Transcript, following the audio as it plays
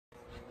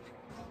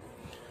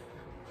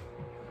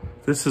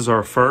This is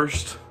our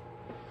first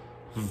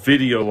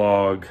video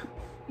log,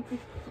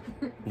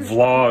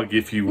 vlog,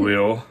 if you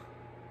will.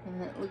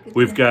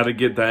 We've got to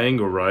get the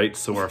angle right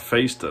so our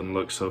face doesn't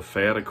look so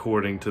fat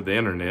according to the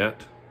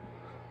internet.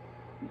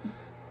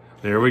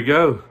 There we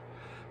go.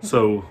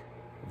 So,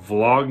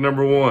 vlog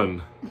number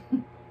one.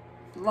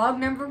 Vlog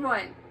number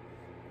one.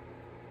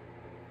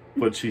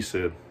 What she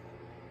said.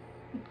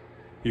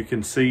 You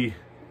can see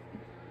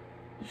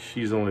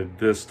she's only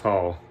this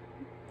tall.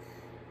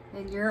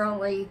 And you're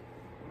only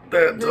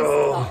that this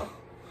tall.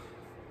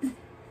 tall.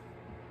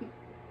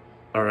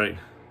 All right.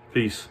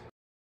 Peace.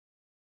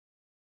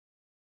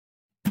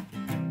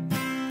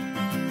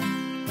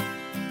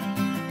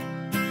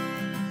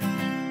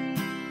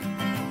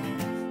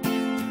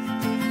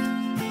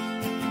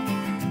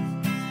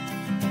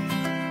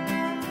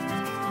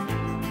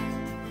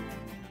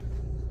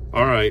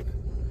 All right,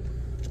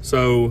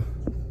 so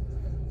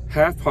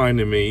Half Pint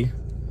and me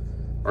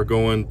are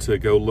going to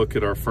go look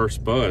at our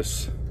first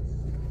bus.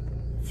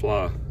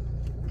 Fly.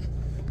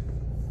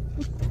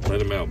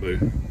 Let him out,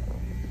 boo.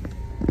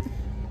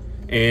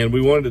 And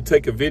we wanted to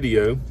take a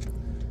video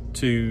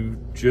to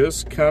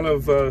just kind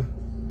of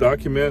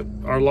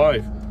document our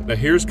life. Now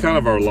here's kind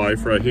of our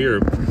life right here.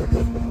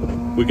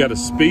 We got a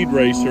speed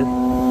racer, a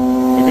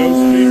ghost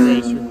speed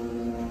racer.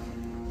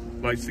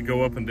 Likes to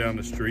go up and down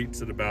the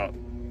streets at about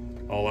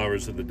all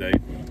hours of the day.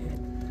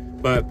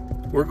 But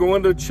we're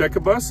going to check a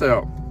bus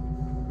out.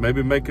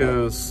 Maybe make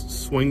a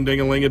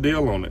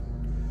swing-ding-a-ling-a-deal on it.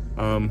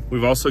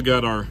 We've also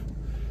got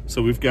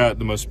we've got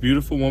the most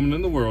beautiful woman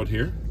in the world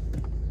here,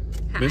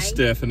 Miss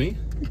Stephanie.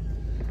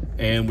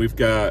 And we've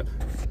got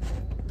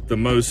the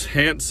most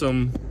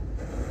handsome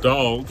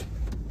dog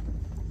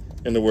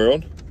in the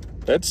world.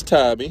 That's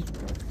Tabby.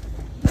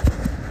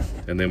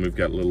 And then we've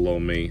got little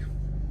old me.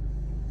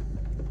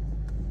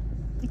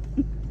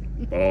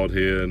 Bald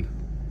head,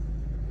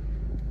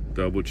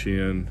 double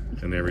chin,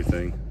 and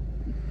everything.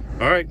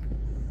 All right,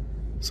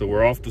 so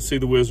we're off to see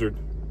the wizard.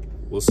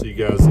 We'll see you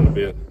guys in a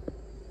bit.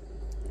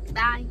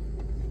 Bye.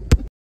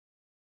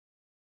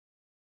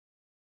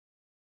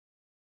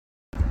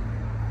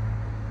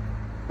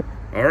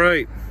 All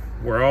right,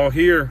 we're all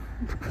here.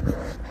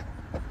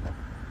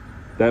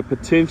 That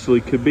potentially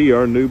could be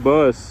our new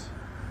bus.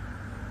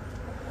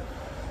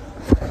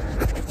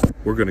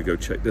 We're gonna go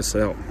check this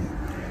out.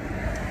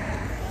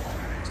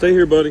 Stay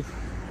here, buddy.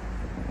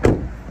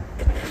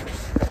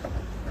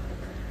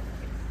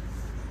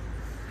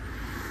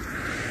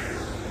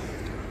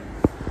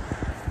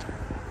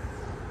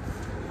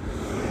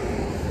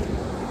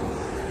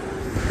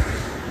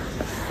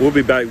 We'll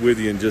be back with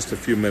you in just a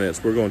few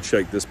minutes. We're going to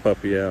check this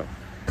puppy out.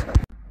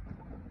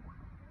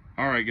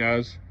 All right,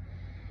 guys.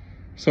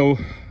 So,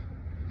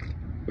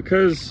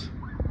 because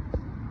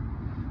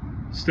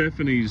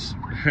Stephanie's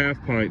half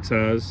pint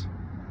size,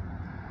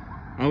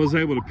 I was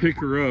able to pick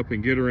her up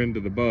and get her into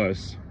the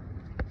bus.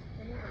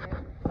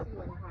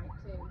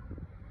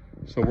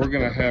 So we're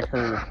going to have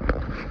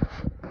her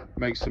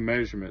make some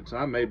measurements.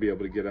 I may be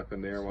able to get up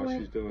in there while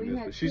she's doing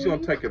this, but she's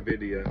going to take a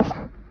video.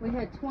 We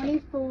had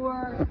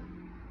 24...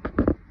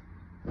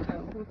 Oh,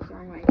 whoops,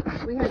 wrong way.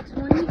 We had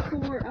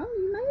 24. Oh,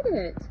 you made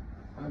it.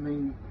 I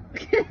mean,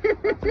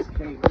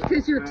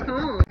 because you're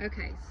tall.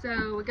 Okay,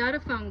 so we got a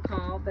phone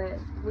call, but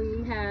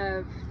we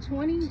have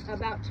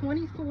about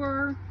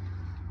 24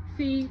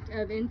 feet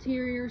of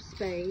interior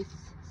space.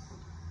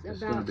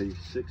 It's going to be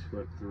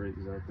 6'3"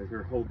 exactly.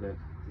 Here, hold that.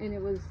 And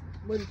it was,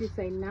 what did you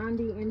say,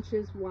 90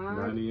 inches wide?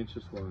 90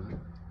 inches wide.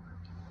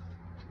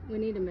 We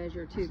need to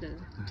measure to the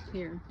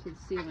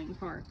ceiling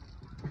part.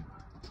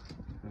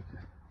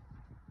 Okay.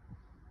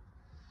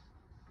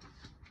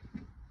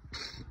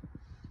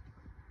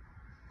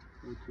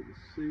 Go to the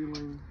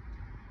ceiling,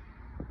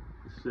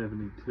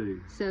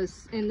 72. So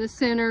in the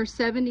center,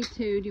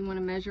 72. Do you want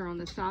to measure on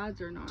the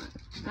sides or not?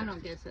 I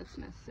don't guess that's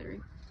necessary.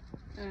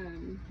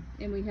 And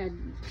we had,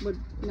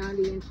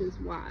 90 inches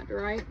wide,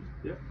 right?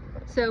 Yep.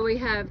 So we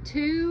have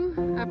two...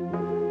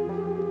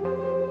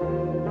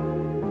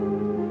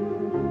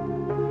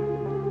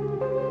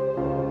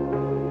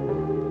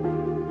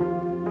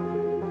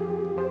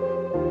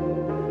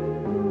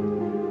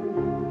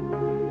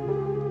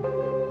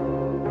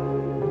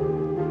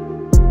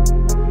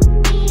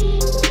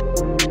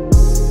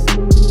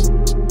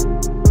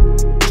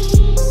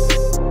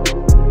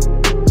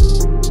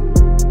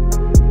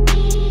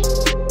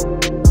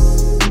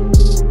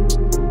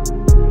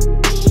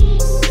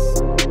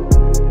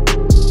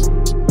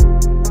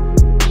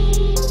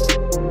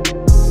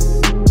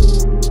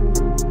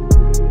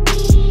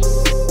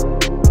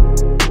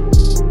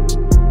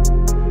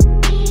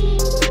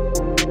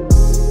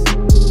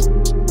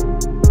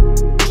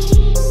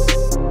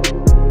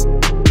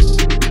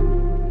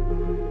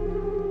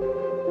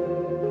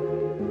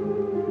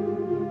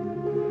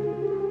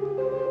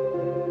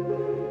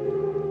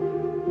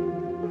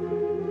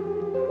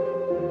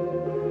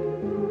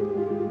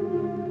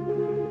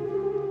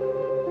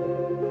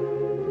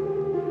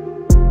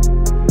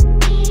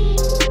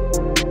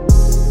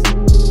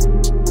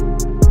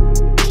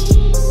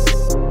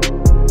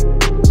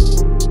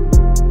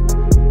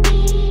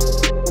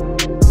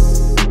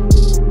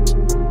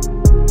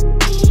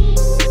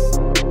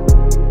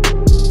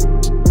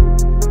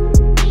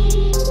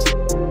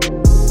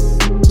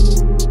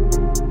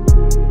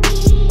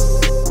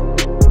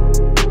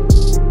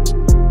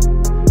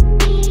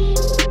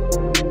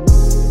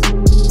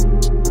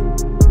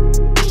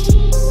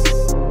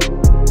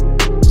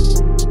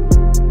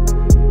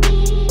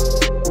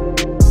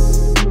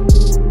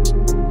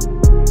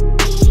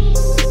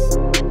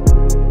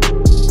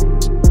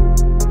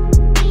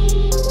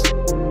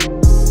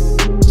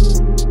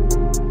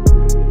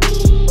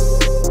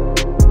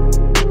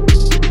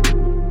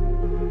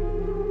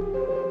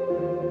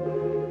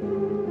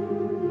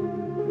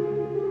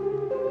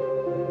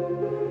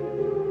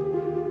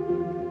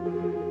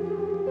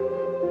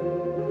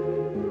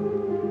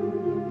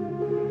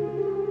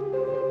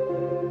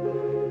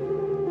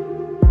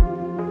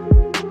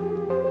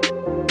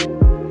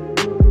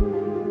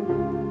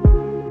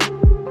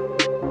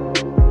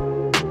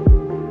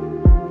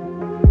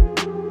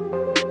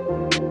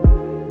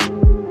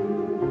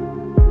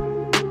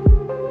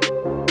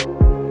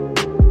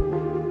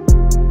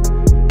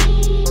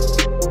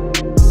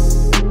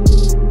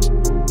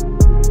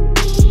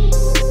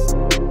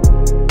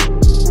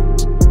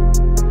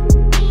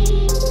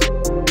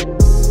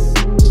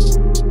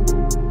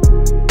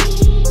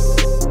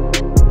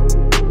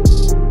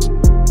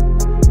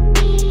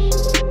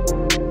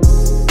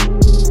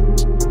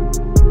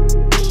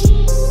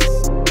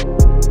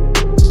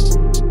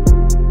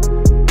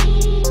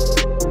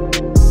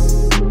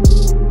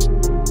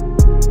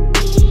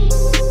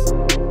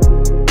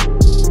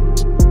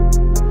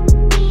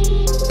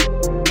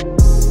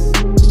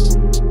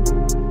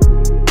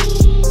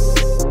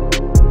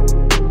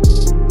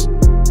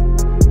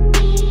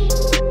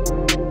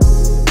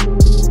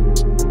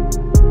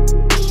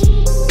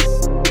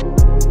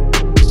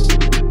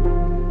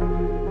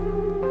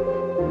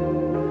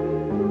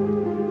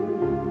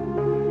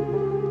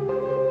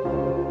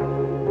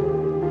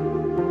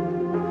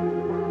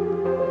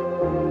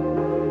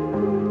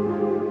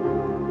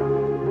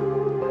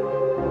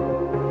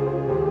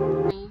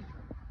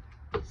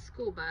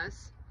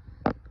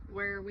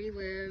 we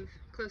live,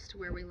 close to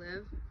where we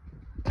live.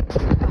 Polk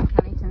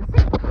County,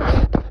 Tennessee.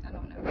 I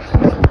don't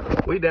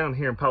know. We down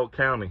here in Polk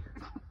County.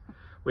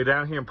 We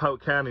down here in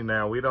Polk County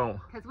now. We don't.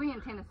 Because we in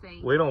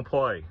Tennessee. We don't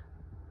play.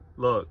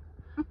 Look,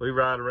 we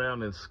ride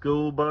around in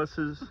school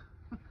buses.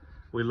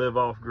 We live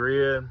off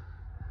grid.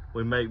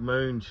 We make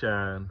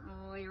moonshine.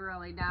 We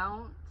really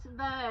don't,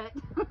 but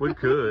we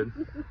could.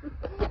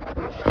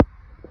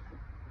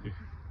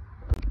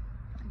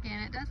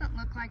 Again, it doesn't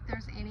look like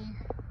there's any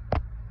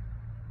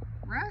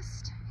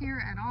rust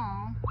here at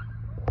all.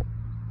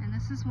 And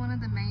this is one of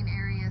the main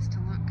areas to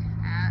look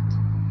at.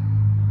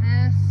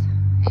 This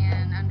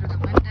and under the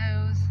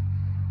windows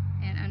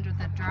and under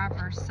the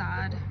driver's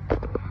side.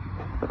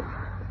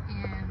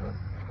 And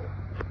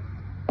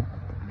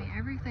I mean,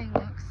 everything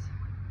looks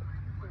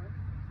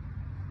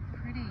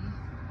pretty.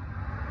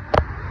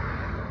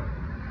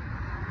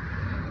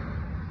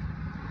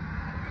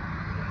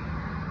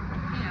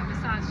 You know,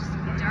 besides just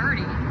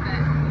dirty,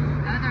 but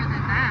other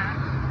than that,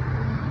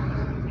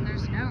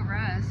 there's no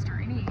rust or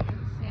anything.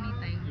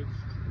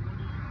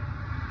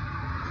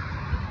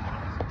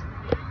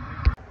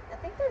 I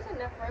think there's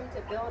enough room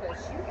to build a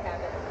shoe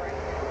cabinet right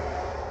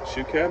now.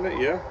 Shoe cabinet,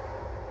 yeah.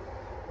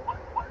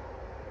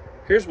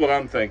 Here's what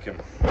I'm thinking.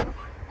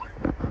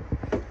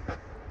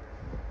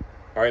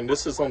 All right, and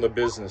this is on the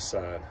business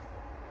side.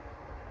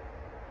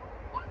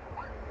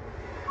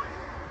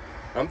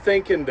 I'm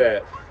thinking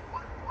that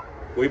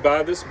we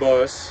buy this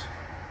bus,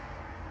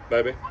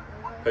 baby,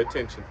 pay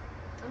attention.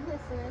 I'm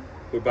listening.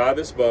 We buy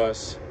this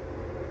bus.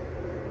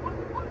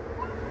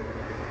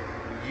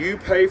 You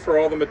pay for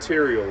all the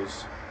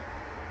materials,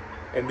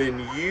 and then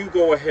you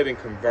go ahead and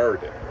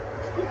convert it.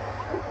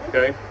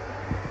 Okay?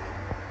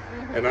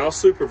 And I'll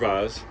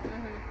supervise.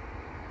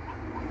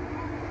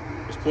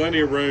 There's plenty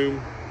of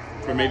room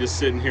for me to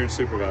sit in here and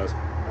supervise.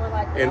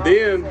 And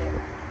then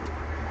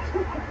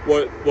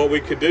what we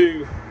could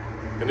do,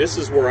 and this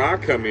is where I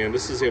come in,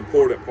 this is the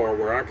important part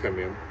where I come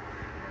in,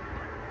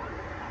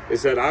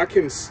 is that I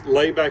can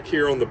lay back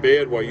here on the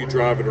bed while you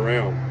drive it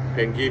around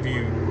and give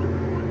you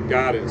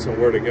guidance on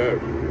where to go.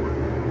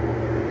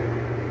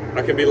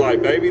 I can be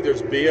like, baby,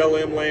 there's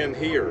BLM land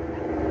here.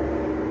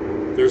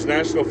 There's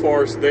National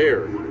Forest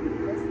there. Those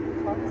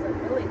cars are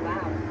really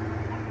loud.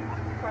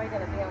 Probably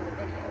gonna be on the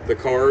video. The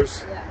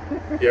cars? Yeah.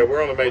 Yeah,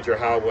 we're on a major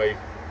highway.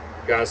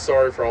 Guys,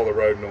 sorry for all the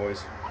road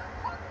noise.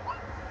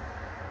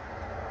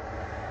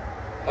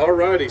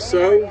 Alrighty,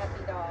 so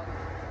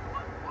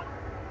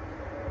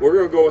we're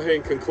going to go ahead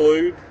and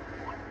conclude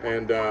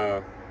and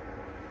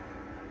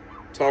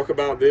talk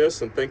about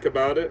this and think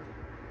about it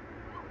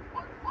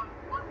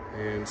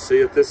and see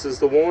if this is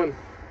the one.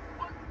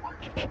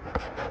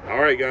 All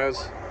right,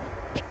 guys,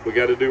 we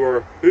got to do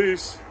our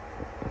peace.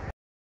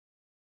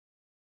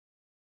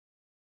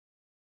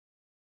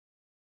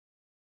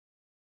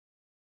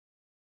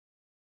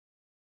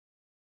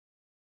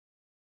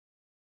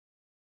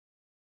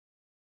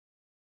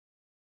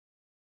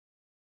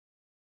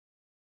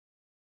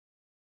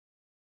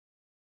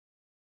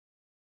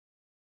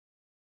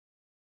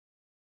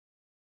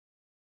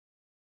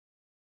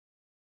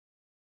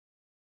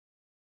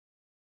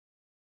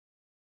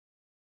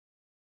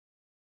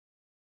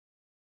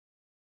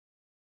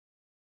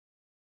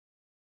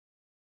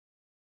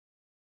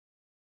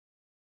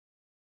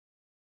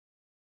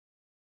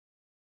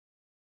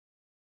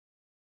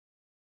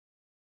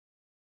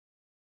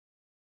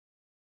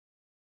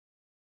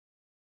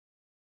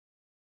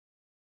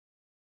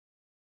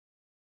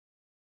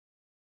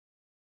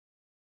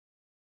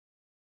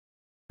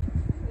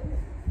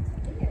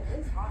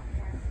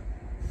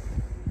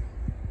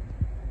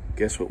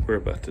 Guess what we're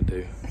about to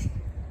do?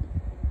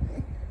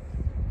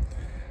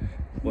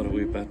 What are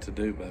we about to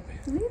do, baby?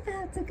 We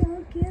about to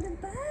go get a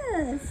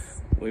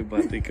bus. We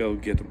about to go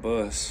get a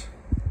bus.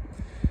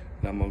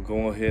 And I'm going to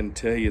go ahead and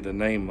tell you the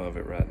name of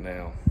it right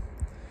now.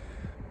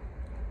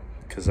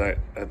 Because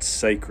that's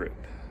sacred.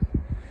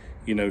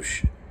 You know,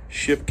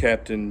 ship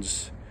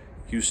captains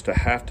used to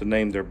have to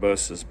name their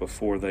buses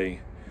before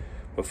they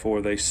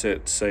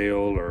set sail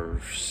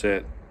or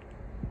set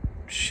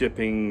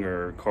shipping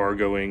or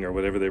cargoing or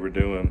whatever they were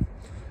doing.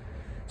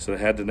 So they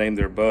had to name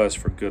their bus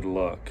for good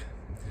luck.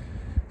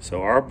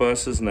 So our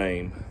bus's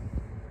name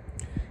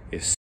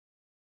is,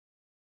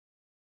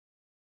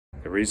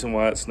 the reason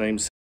why it's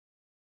named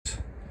is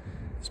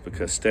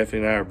because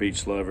Stephanie and I are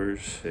beach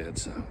lovers. And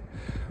so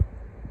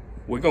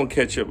we're going to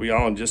catch up with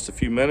y'all in just a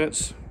few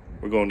minutes.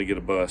 We're going to get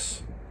a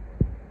bus.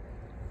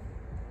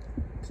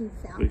 Peace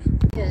out. Please.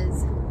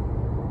 Is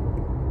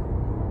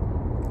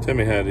Tell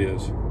me how it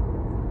is.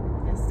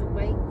 that's the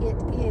way it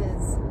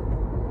is.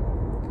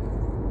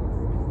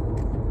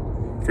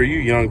 For you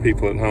young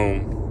people at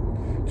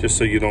home, just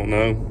so you don't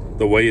know,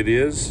 the way it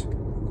is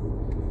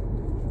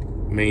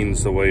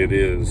means the way it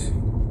is.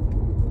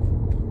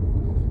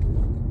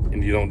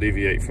 And you don't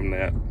deviate from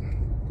that.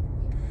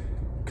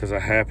 Because a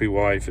happy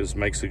wife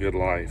makes a good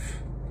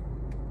life.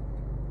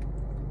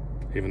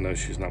 Even though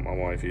she's not my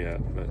wife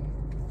yet, but.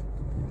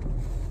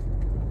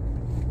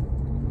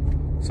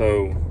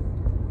 So,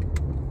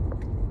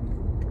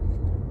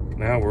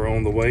 now we're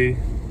on the way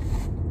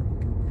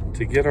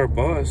to get our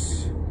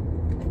bus.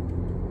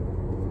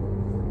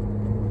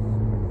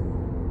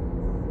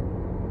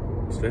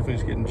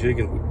 Stephanie's getting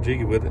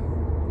jiggy with it.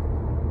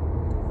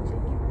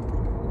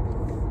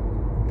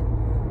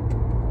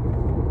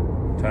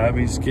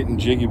 Tabby's getting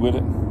jiggy with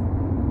it.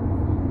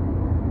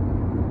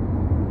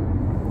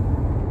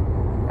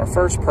 Our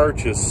first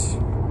purchase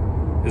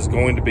is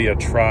going to be a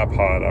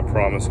tripod, I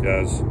promise,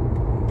 guys,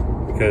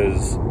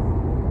 because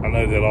I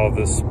know that all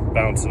this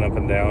bouncing up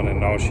and down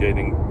and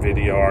nauseating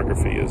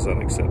videography is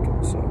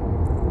unacceptable. So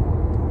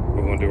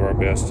we're going to do our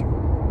best to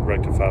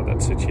rectify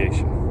that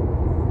situation.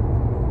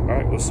 All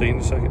right, we'll see you in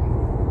a second.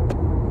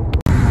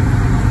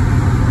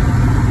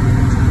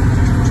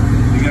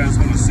 You guys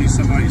want to see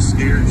somebody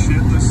scared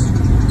shitless?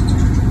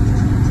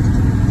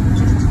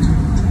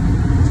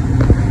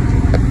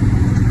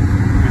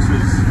 This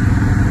is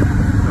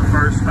the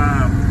first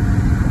time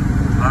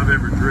I've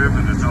ever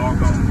driven a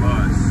doggone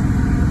bus.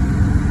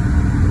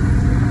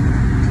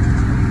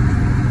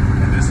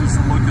 And this is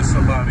the look of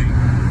somebody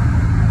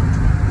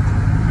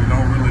who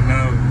don't really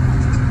know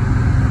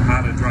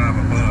how to drive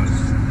a bus.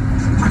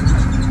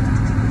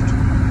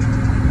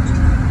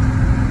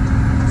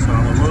 So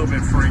I'm a little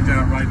bit freaked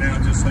out right now,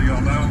 just so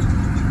y'all know.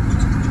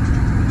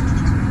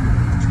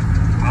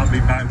 I'll be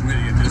back with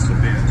you in just a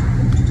bit.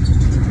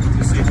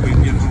 Let's see if we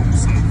can get home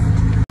safe.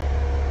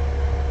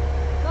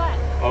 What?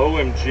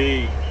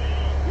 OMG.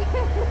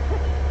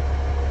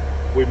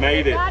 We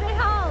made it. Got it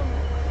home.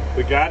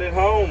 We got it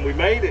home. We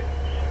made it.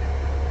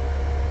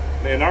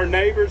 Man, our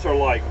neighbors are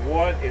like,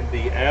 what in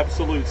the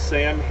absolute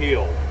Sam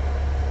Hill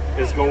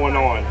is going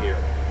on here?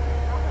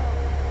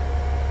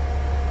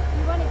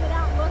 You want to get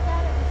out and look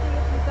at it and see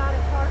if you've got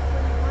it parked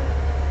where you want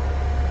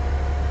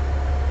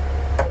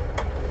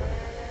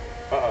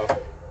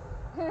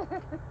it?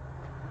 Uh-oh.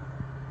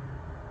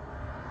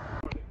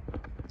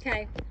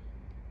 Okay.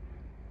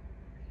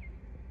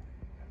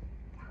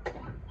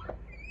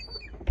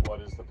 What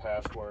is the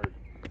password?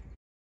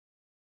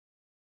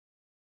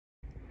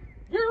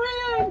 You're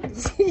in!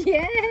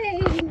 Yay!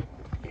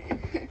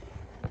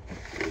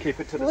 Keep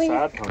it to the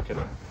side, pumpkin.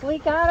 We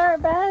got our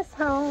bus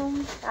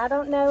home. I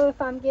don't know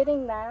if I'm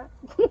getting that.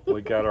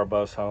 We got our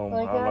bus home. We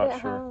I'm got not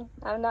it sure. home.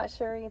 I'm not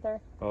sure either.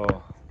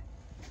 Oh,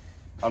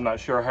 I'm not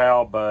sure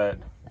how, but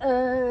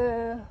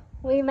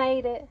We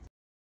made it.